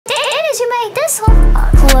like this one.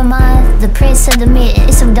 Who am I? The prince of the mid.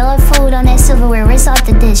 It's some dog food on that silverware, rinse off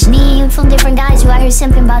the dish. Me from different guys, you out here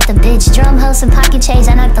simping about the bitch. Drum hustle, pocket change,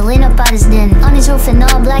 I knocked the lid up out his den. On his roof in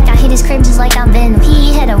all black, I hit his crib just like I'm Venom.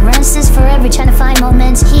 He had a run since forever, trying to find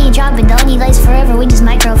moments. He dropping doggy lace forever, we just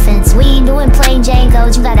micro fence. We ain't doing plain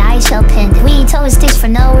Jangos, you got an ice shell pendant. We ain't towing sticks for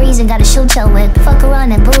no reason, got a shoe tail whip. Fuck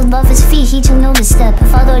around and bulls buff his feet, he too new to step.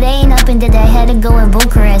 If although they ain't up and did that, had to go in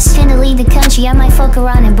Bucharest. Finna leave the country, I might fuck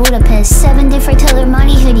around in Budapest. 7 different color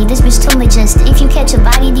money hoodie, this bitch too majestic. If you catch a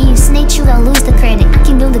body, do you snitch, you gon' lose the credit. I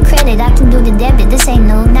can do the credit, I can do the debit, this ain't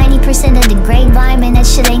new. 90% of the grapevine, man, that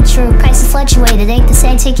shit ain't true. Prices fluctuated, ain't the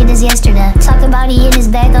same ticket as yesterday. Talk about he in his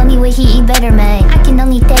bag, only way he eat better, man. I can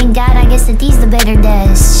only thank God, I guess that these the better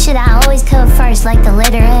days. Shit, I always come first, like the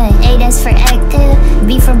letter A. A, that's for active,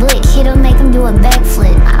 B for blick, hit him, make him do a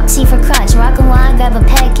backflip. C for crotch, rockin' wine, grab a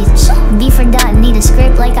package. D for dot, need a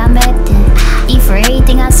script like I'm acting. E for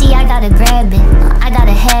everything I see, I gotta grab it, I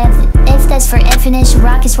gotta have it. F, that's for F&N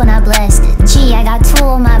rockets when I blast it. G, I got 2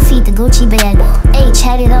 on my feet, the Gucci band. H,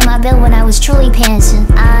 had it on my belt when I was truly pantsing.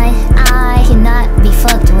 I cannot be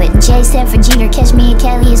fucked with. J stand for Jeter, catch me in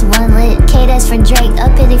Cali is one lit. K, that's for Drake,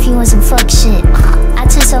 up it if you want some fuck shit. I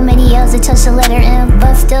took so many L's to touch the letter M.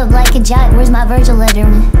 Buffed up like a jot, where's my Virgil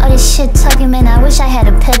Letterman? All this shit talking, man, I wish I had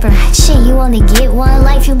a pepper. Shit, you only get one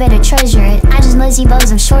life, you better treasure it. I just must see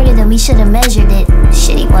bows, I'm shorter than we should've measured it.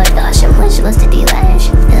 Shitty boy, gosh, I'm pushing, what's the D-lash?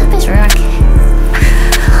 Yeah, bitch rockin'.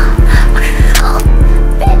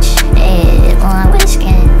 Bitch, hey, on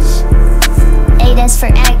whiskins. A, that's for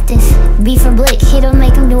active. B for blick, hit him,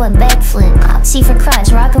 make him do a backflip. C for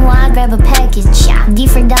crotch, rockin' wine, grab a package. D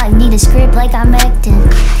for dot, need a script like I'm acting.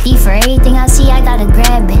 E for everything I see, I gotta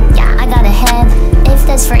grab it. Yeah, I gotta have it. F,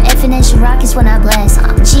 that's for F&N rockets when I blast.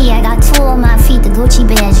 G, I got 2 on my feet, the Gucci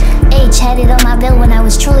badge. H, had it on my belt when I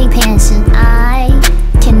was truly pantsing. I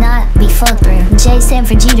cannot be fucked with. J stand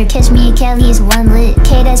for Jeter, catch me in Cali is one lit.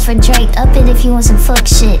 K, that's for Drake, up it if you want some fuck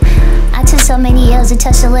shit. I took so many L's to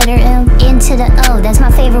touch the letter M. N to the O, that's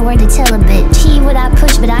my favorite word to tell a bitch. P, what I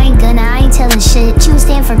push, but I ain't gonna, I ain't telling shit. Q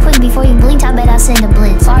stand for quick, before you blink, I bet I'll send a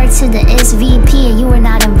blitz. R to the SVP, and you were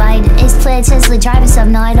not invited. S play Tesla driving stuff,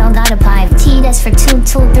 no I don't got a pipe. T, that's for 2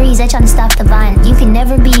 3s, they tryna stop the vine. You can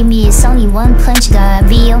never be me, it's only one punch guy.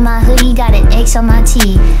 B on my hoodie, got an X on my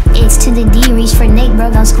T. X to the D, reach for Nick,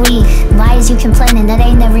 bro, gon' squeak. Why is you complaining that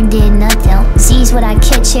I never did nothing? Z's what I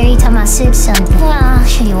catch every time I sip something. Ah,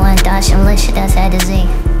 shitty one, dash and let shit, that's A to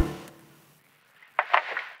Z.